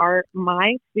think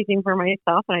speaking for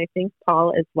myself, and I think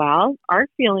Paul as well, our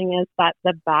feeling is that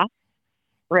the best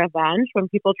revenge, when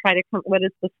people try to come, what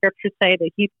does the scripture say? To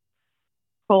heap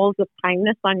coals of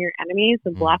kindness on your enemies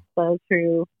and bless those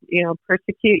who,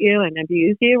 persecute you and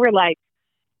abuse you. We're like,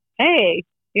 hey,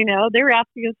 they were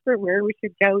asking us for where we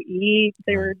should go eat.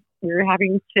 We were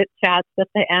having chit chats at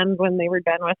the end when they were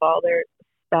done with all their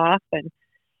stuff. And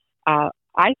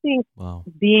I think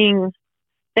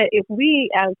that if we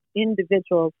as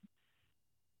individuals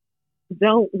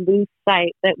don't lose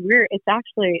sight that it's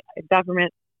actually a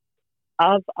government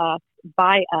of us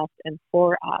by us and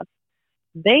for us.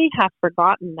 They have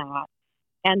forgotten that.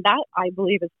 And that, I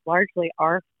believe, is largely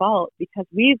our fault because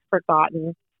we've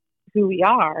forgotten who we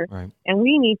are. Right. And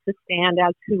we need to stand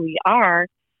as who we are.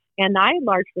 And I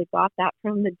largely got that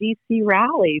from the D.C.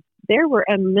 rally. There were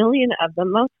a million of the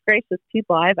most gracious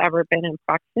people I've ever been in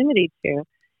proximity to.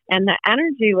 And the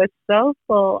energy was so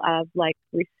full of like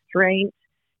restraint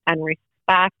and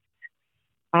respect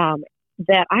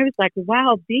that I was like,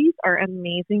 wow, these are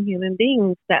amazing human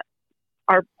beings that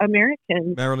are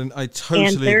Americans. Marilyn, I totally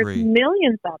and there's agree.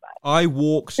 Millions of us. I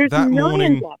walked There's that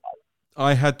morning. Of us.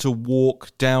 I had to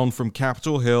walk down from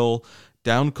Capitol Hill,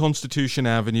 down Constitution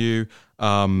Avenue,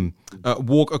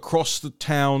 walk across the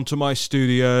town to my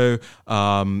studio.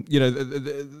 And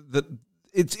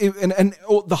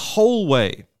the whole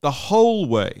way,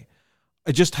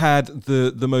 I just had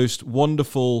the most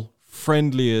wonderful,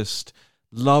 friendliest,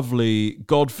 lovely,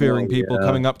 God-fearing people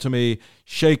coming up to me,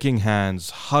 shaking hands,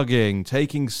 hugging,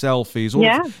 taking selfies.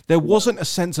 There wasn't a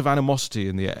sense of animosity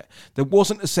in the air. There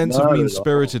wasn't a sense of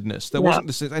mean-spiritedness. There wasn't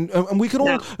a sense, and we can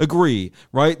all agree,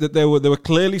 right, that there were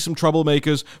clearly some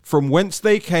troublemakers. From whence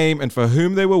they came and for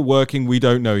whom they were working, we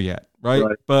don't know yet. Right?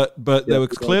 But there were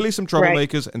clearly some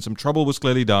troublemakers, and some trouble was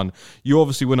clearly done. You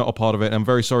obviously were not a part of it. I'm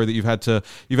very sorry that you've had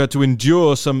to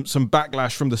endure some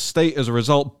backlash from the state as a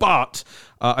result. But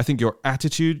I think your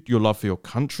attitude, your love for your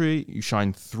country, you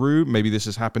shine through. Maybe this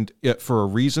has happened for a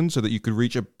reason, so that you could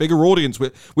reach a bigger audience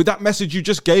with that message you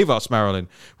just gave us, Marilyn,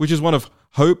 which is one of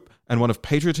hope and one of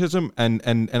patriotism.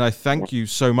 And I thank you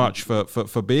so much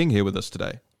for being here with us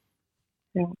today.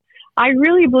 Yeah. I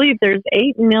really believe there's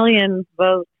 8 million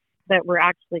votes that were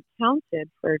actually counted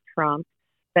for Trump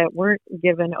that weren't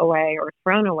given away or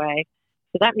thrown away.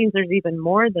 So that means there's even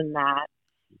more than that.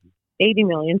 80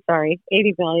 million.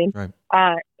 Right.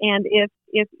 And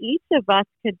if each of us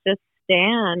could just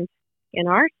stand in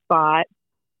our spot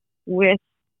with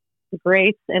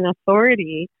grace and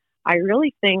authority, I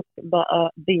really think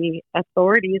the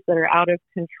authorities that are out of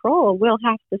control will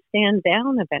have to stand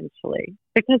down eventually,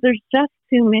 because there's just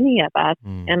too many of us,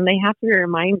 and they have to be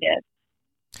reminded.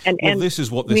 And this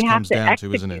is what this comes down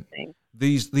to, isn't it? Things.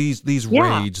 These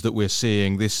raids that we're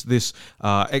seeing, this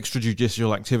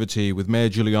extrajudicial activity with Mayor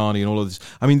Giuliani and all of this.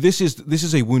 I mean, this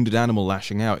is a wounded animal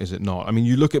lashing out, is it not? I mean,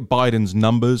 you look at Biden's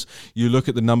numbers, you look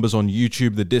at the numbers on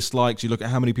YouTube, the dislikes, you look at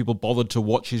how many people bothered to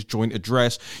watch his joint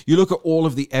address, you look at all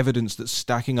of the evidence that's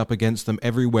stacking up against them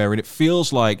everywhere, and it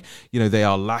feels like, they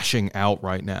are lashing out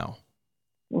right now.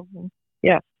 Mm-hmm.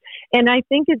 Yeah. And I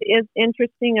think it is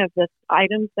interesting of the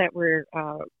items that were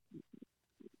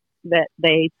that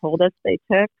they told us they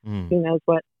took. Who knows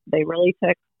what they really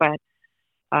took, but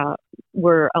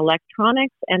were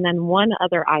electronics, and then one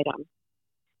other item,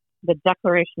 the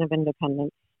Declaration of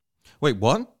Independence. Wait,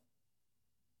 what?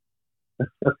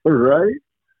 Right.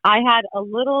 I had a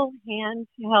little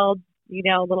handheld,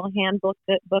 little hand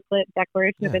booklet,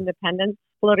 Declaration of Independence,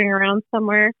 floating around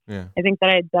somewhere. Yeah. I think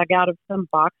that I had dug out of some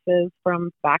boxes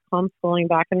from back homeschooling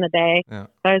back in the day. Yeah.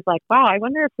 So I was like, wow, I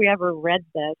wonder if we ever read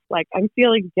this. Like, I'm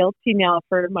feeling guilty now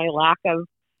for my lack of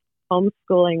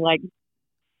homeschooling. Like,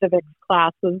 civics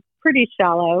class was pretty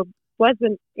shallow,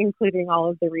 wasn't including all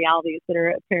of the realities that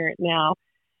are apparent now.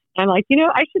 I'm like,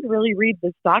 I should really read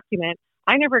this document.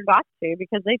 I never got to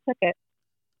because they took it.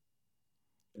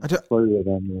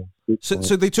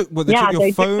 So they took your phone.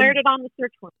 They declared it on the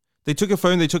search warrant. They took your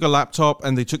phone, they took a laptop,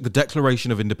 and they took the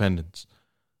Declaration of Independence.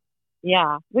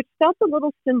 Yeah, which felt a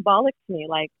little symbolic to me.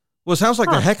 Like, well, it sounds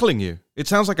like they're heckling you. It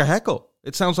sounds like a heckle.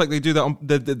 It sounds like they do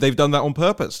that. They've done that on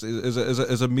purpose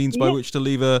as a means by which to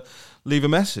leave a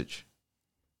message.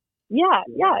 Yeah.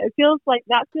 It feels like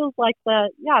the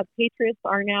patriots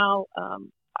are now.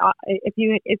 If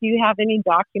you have any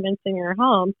documents in your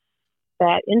home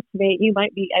that intimate you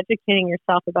might be educating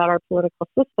yourself about our political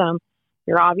system,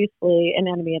 you're obviously an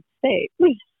enemy of the state.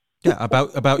 Yeah,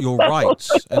 about your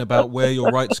rights and about where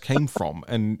your rights came from,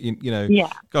 and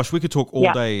gosh, we could talk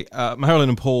all day. Marilyn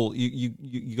and Paul,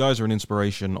 you guys are an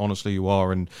inspiration. Honestly, you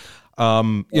are, and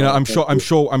I'm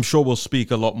sure we'll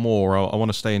speak a lot more. I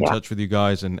want to stay in touch with you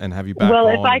guys and have you back. Well,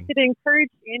 on. If I could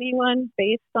encourage anyone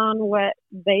based on what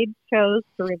they chose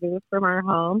to remove from our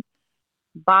home,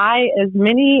 buy as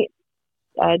many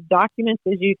documents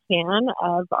as you can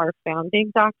of our founding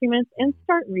documents and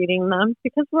start reading them,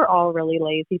 because we're all really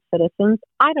lazy citizens.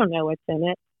 I don't know what's in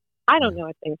it. I don't know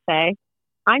what they say.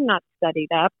 I'm not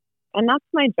studied up, and that's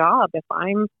my job. If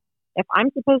I'm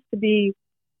supposed to be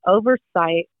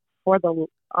oversight for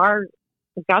our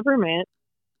government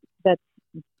that's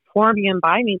for me and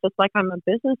by me, just like I'm a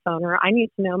business owner, I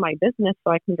need to know my business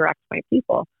so I can direct my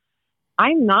people.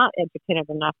 I'm not educated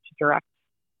enough to direct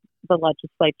the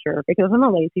legislature because I'm a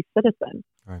lazy citizen.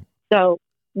 Right. So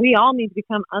we all need to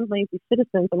become unlazy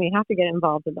citizens, and we have to get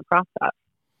involved in the process.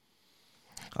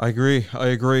 I agree.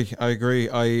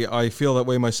 I feel that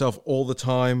way myself all the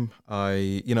time.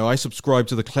 I subscribe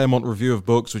to the Claremont Review of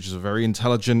Books, which is a very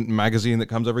intelligent magazine that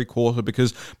comes every quarter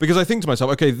because I think to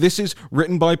myself, okay, this is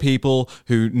written by people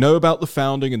who know about the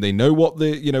founding and they know what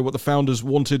the founders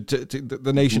wanted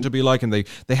the nation to be like, and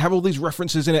they have all these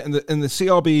references in it, and the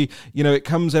CRB, it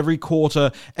comes every quarter,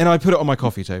 and I put it on my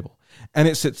coffee table. And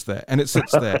it sits there, and it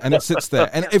sits there, and it sits there.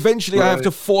 And eventually I have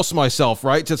to force myself,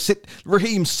 right, to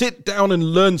sit down and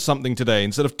learn something today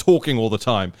instead of talking all the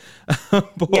time.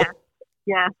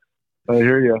 Yeah. I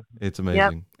hear you. It's amazing.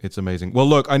 Yep. It's amazing. Well,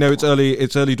 look, I know it's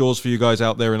early doors for you guys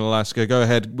out there in Alaska. Go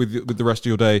ahead with the rest of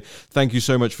your day. Thank you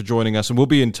so much for joining us, and we'll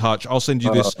be in touch. I'll send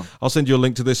you this. I'll send you a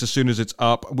link to this as soon as it's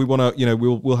up. We want to,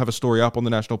 we'll have a story up on the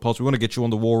National Pulse. We want to get you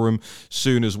on the War Room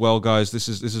soon as well, guys. This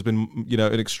has been,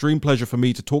 an extreme pleasure for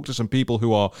me to talk to some people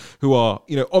who are,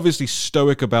 obviously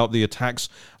stoic about the attacks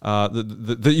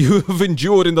that you have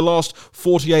endured in the last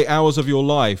 48 hours of your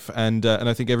life, and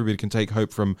I think everybody can take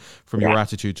hope from your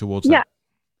attitude towards that.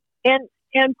 Yeah,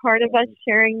 and part of us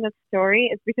sharing the story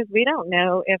is because we don't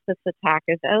know if this attack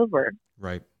is over.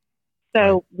 Right.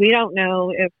 So we don't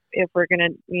know if we're going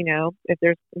to, if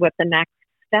there's what the next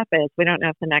step is. We don't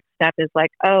know if the next step is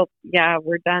like, oh, yeah,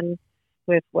 we're done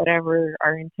with whatever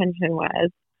our intention was,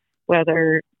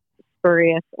 whether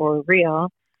spurious or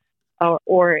real,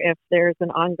 or if there's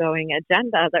an ongoing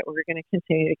agenda that we're going to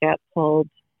continue to get pulled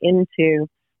into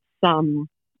some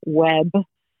web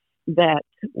that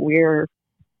we're,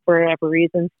 for whatever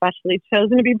reason, specially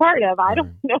chosen to be part of. I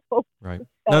don't know. Right.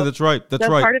 So, no, that's right. That's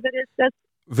right. Part of it is just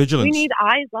vigilance. We need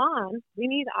eyes on.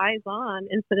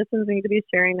 And citizens need to be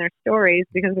sharing their stories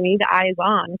because we need eyes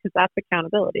on, because that's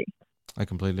accountability. I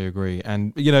completely agree.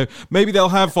 And, maybe they'll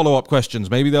have follow-up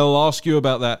questions. Maybe they'll ask you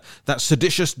about that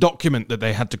seditious document that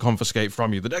they had to confiscate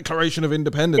from you, the Declaration of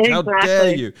Independence. Exactly. How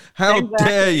dare you? How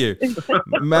dare you?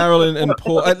 Marilyn and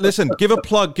Paul, listen, give a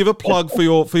plug for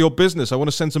your business. I want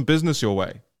to send some business your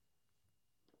way.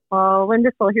 Oh,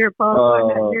 wonderful. Here,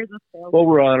 Paul. Well,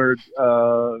 we're honored.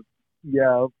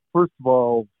 First of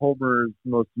all, Homer is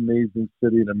the most amazing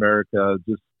city in America.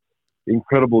 Just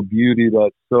incredible beauty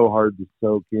that's so hard to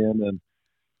soak in. And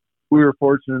we were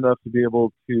fortunate enough to be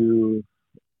able to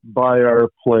buy our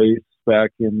place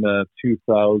back in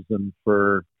 2000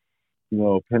 for,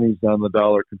 pennies on the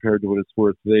dollar compared to what it's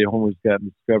worth today. Homer's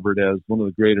gotten discovered as one of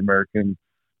the great American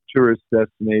tourist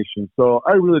destinations. So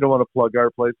I really don't want to plug our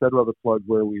place. I'd rather plug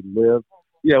where we live.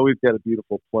 Yeah, we've got a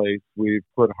beautiful place. We've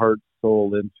put heart,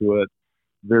 soul into it.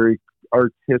 Very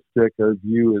artistic. Our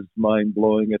view is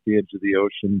mind-blowing at the edge of the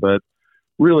ocean. But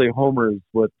really, Homer is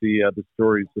what the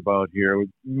story's about here.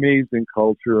 Amazing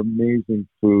culture, amazing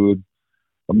food,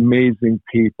 amazing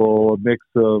people, a mix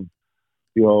of,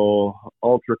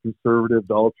 ultra-conservative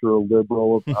to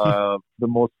ultra-liberal. For the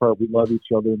most part, we love each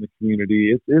other in the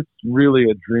community. It's really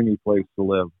a dreamy place to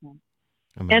live.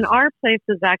 Amazing. And our place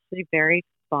is actually very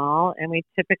small, and we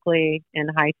typically, in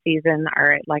high season,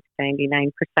 are at like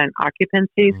 99%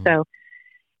 occupancy. So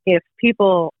if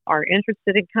people are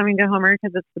interested in coming to Homer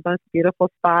because it's the most beautiful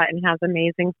spot and has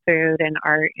amazing food and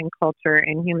art and culture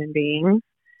and human beings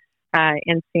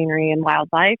and scenery and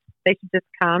wildlife, they should just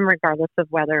come regardless of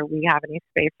whether we have any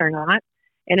space or not.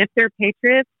 And if they're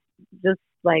patriots, just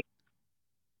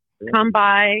come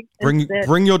by.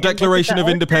 Bring your Declaration of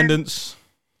Independence.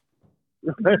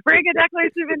 Bring a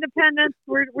Declaration of Independence.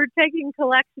 We're taking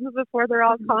collections before they're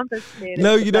all confiscated.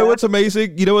 No, you know what's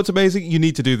amazing? You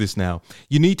need to do this now.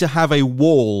 You need to have a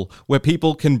wall where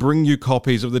people can bring you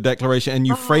copies of the Declaration, and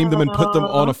you frame them and put them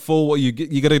on a full wall.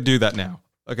 You got to do that now.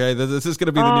 Okay, this is going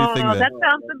to be the new thing there. That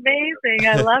sounds amazing.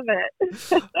 I love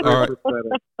it. All right.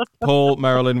 Paul,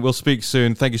 Marilyn, we'll speak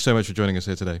soon. Thank you so much for joining us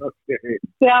here today. Okay.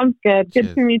 Sounds good.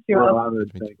 Good to meet you all.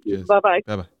 Honored. Thank you. Bye-bye.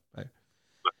 Bye-bye. Bye.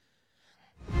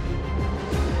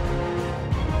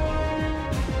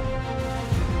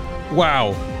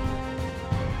 Wow.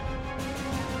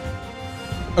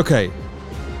 Okay.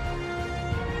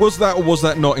 Was that or was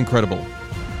that not incredible?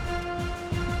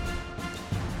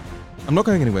 I'm not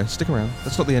going anywhere. Stick around.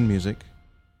 That's not the end music.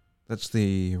 That's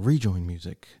the rejoin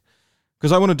music.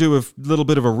 Because I want to do a little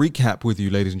bit of a recap with you,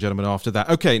 ladies and gentlemen, after that.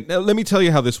 Okay, now let me tell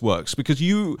you how this works. Because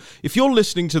if you're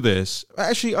listening to this,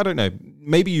 actually, I don't know.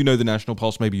 Maybe you know the National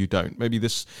Pulse, maybe you don't. Maybe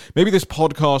this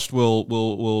podcast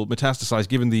will metastasize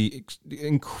given the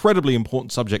incredibly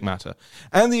important subject matter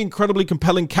and the incredibly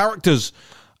compelling characters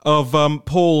of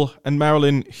Paul and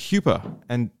Marilyn Huper.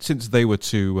 And since they were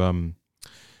two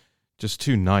just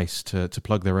too nice to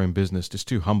plug their own business, just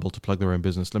too humble to plug their own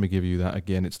business. Let me give you that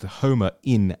again. It's the Homer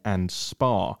Inn and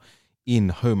Spa in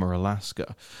Homer,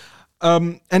 Alaska.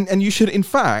 And you should, in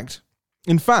fact,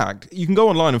 you can go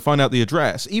online and find out the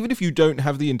address. Even if you don't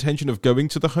have the intention of going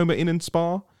to the Homer Inn and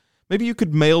Spa, maybe you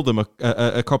could mail them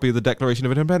a copy of the Declaration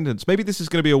of Independence. Maybe this is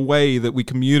going to be a way that we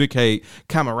communicate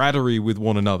camaraderie with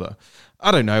one another. I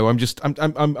don't know.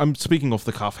 I'm speaking off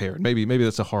the cuff here, and maybe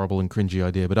that's a horrible and cringy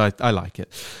idea, but I like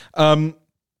it.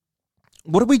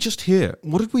 What did we just hear?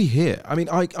 What did we hear? I mean,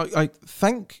 I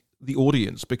thank the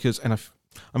audience because, and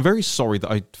I'm very sorry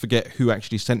that I forget who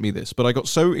actually sent me this, but I got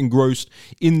so engrossed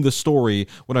in the story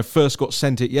when I first got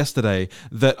sent it yesterday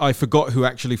that I forgot who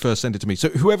actually first sent it to me. So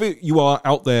whoever you are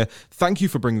out there, thank you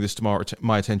for bringing this to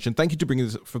my attention. Thank you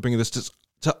for bringing this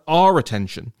to our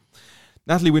attention.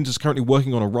 Natalie Winter's currently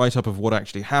working on a write-up of what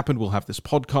actually happened. We'll have this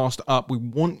podcast up. We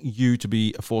want you to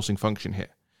be a forcing function here,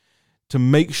 to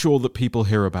make sure that people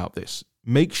hear about this.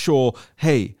 Make sure,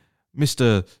 hey,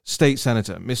 Mr. State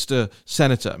Senator, Mr.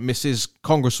 Senator, Mrs.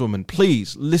 Congresswoman,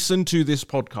 please listen to this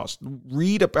podcast.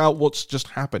 Read about what's just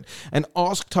happened and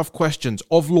ask tough questions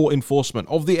of law enforcement,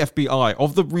 of the FBI,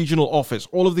 of the regional office,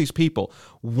 all of these people.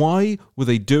 Why were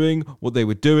they doing what they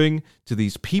were doing to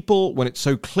these people when it's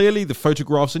so clearly the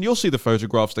photographs, and you'll see the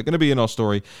photographs, they're going to be in our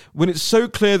story, when it's so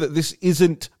clear that this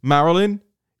isn't Maryland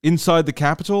inside the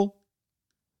Capitol?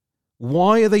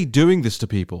 Why are they doing this to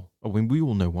people? I mean, we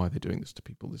all know why they're doing this to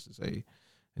people. This is an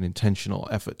intentional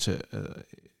effort to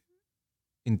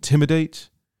intimidate,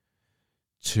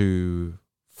 to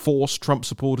force Trump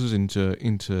supporters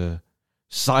into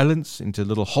silence, into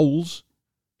little holes.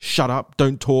 Shut up,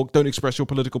 don't talk, don't express your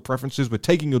political preferences. We're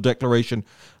taking your Declaration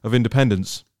of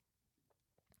Independence.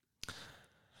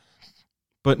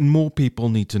 But more people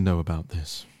need to know about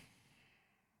this.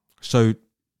 So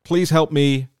please help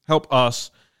me, help us,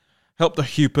 help the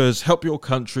Hoopers, help your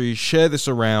country, share this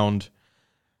around.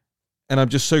 And I'm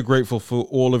just so grateful for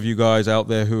all of you guys out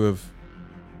there who have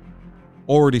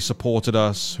already supported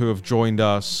us, who have joined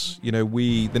us. You know,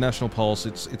 the National Pulse,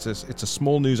 it's a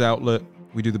small news outlet.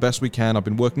 We do the best we can. I've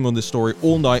been working on this story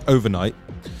all night, overnight,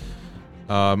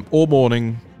 all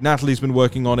morning. Natalie's been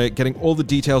working on it, getting all the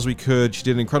details we could. She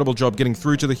did an incredible job getting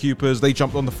through to the Hoopers. They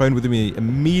jumped on the phone with me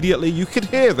immediately. You could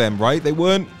hear them, right? They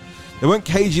weren't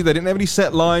cagey. They didn't have any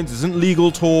set lines. This isn't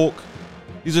legal talk.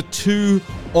 These are two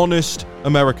honest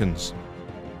Americans.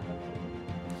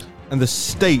 And the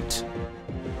state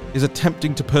is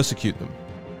attempting to persecute them.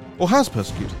 Or has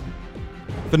persecuted them.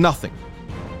 For nothing.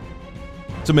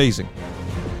 It's amazing.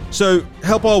 So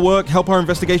help our work, help our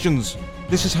investigations.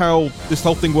 This is how this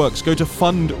whole thing works. Go to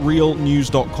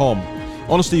fundrealnews.com.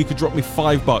 Honestly, you could drop me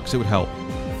 $5. It would help.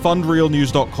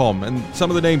 Fundrealnews.com. And some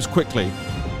of the names quickly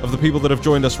of the people that have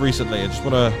joined us recently. I just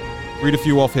want to read a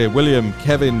few off here. William,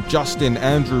 Kevin, Justin,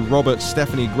 Andrew, Robert,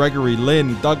 Stephanie, Gregory,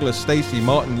 Lynn, Douglas, Stacy,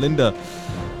 Martin, Linda,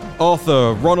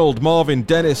 Arthur, Ronald, Marvin,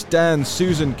 Dennis, Dan,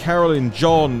 Susan, Carolyn,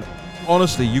 John.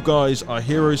 Honestly, you guys are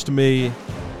heroes to me.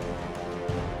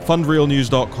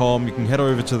 Fundrealnews.com. You can head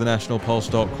over to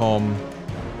thenationalpulse.com.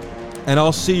 And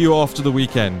I'll see you after the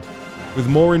weekend with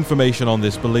more information on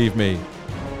this, believe me.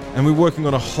 And we're working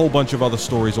on a whole bunch of other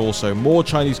stories also. More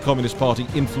Chinese Communist Party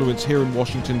influence here in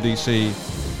Washington, D.C.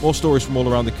 More stories from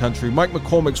all around the country. Mike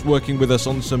McCormick's working with us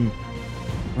on some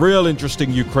real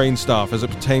interesting Ukraine stuff as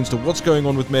it pertains to what's going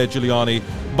on with Mayor Giuliani.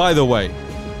 By the way,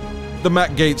 the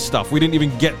Matt Gaetz stuff, we didn't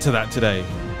even get to that today.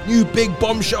 New big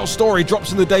bombshell story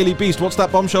drops in the Daily Beast. What's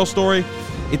that bombshell story?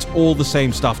 It's all the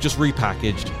same stuff, just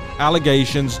repackaged.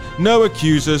 Allegations, no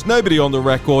accusers, nobody on the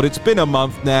record. It's been a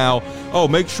month now. Oh,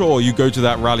 make sure you go to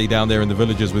that rally down there in the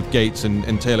Villages with Gaetz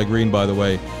and Taylor Greene, by the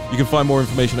way. You can find more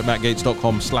information at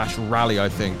mattgaetz.com/rally, I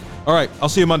think. All right, I'll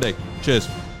see you Monday. Cheers.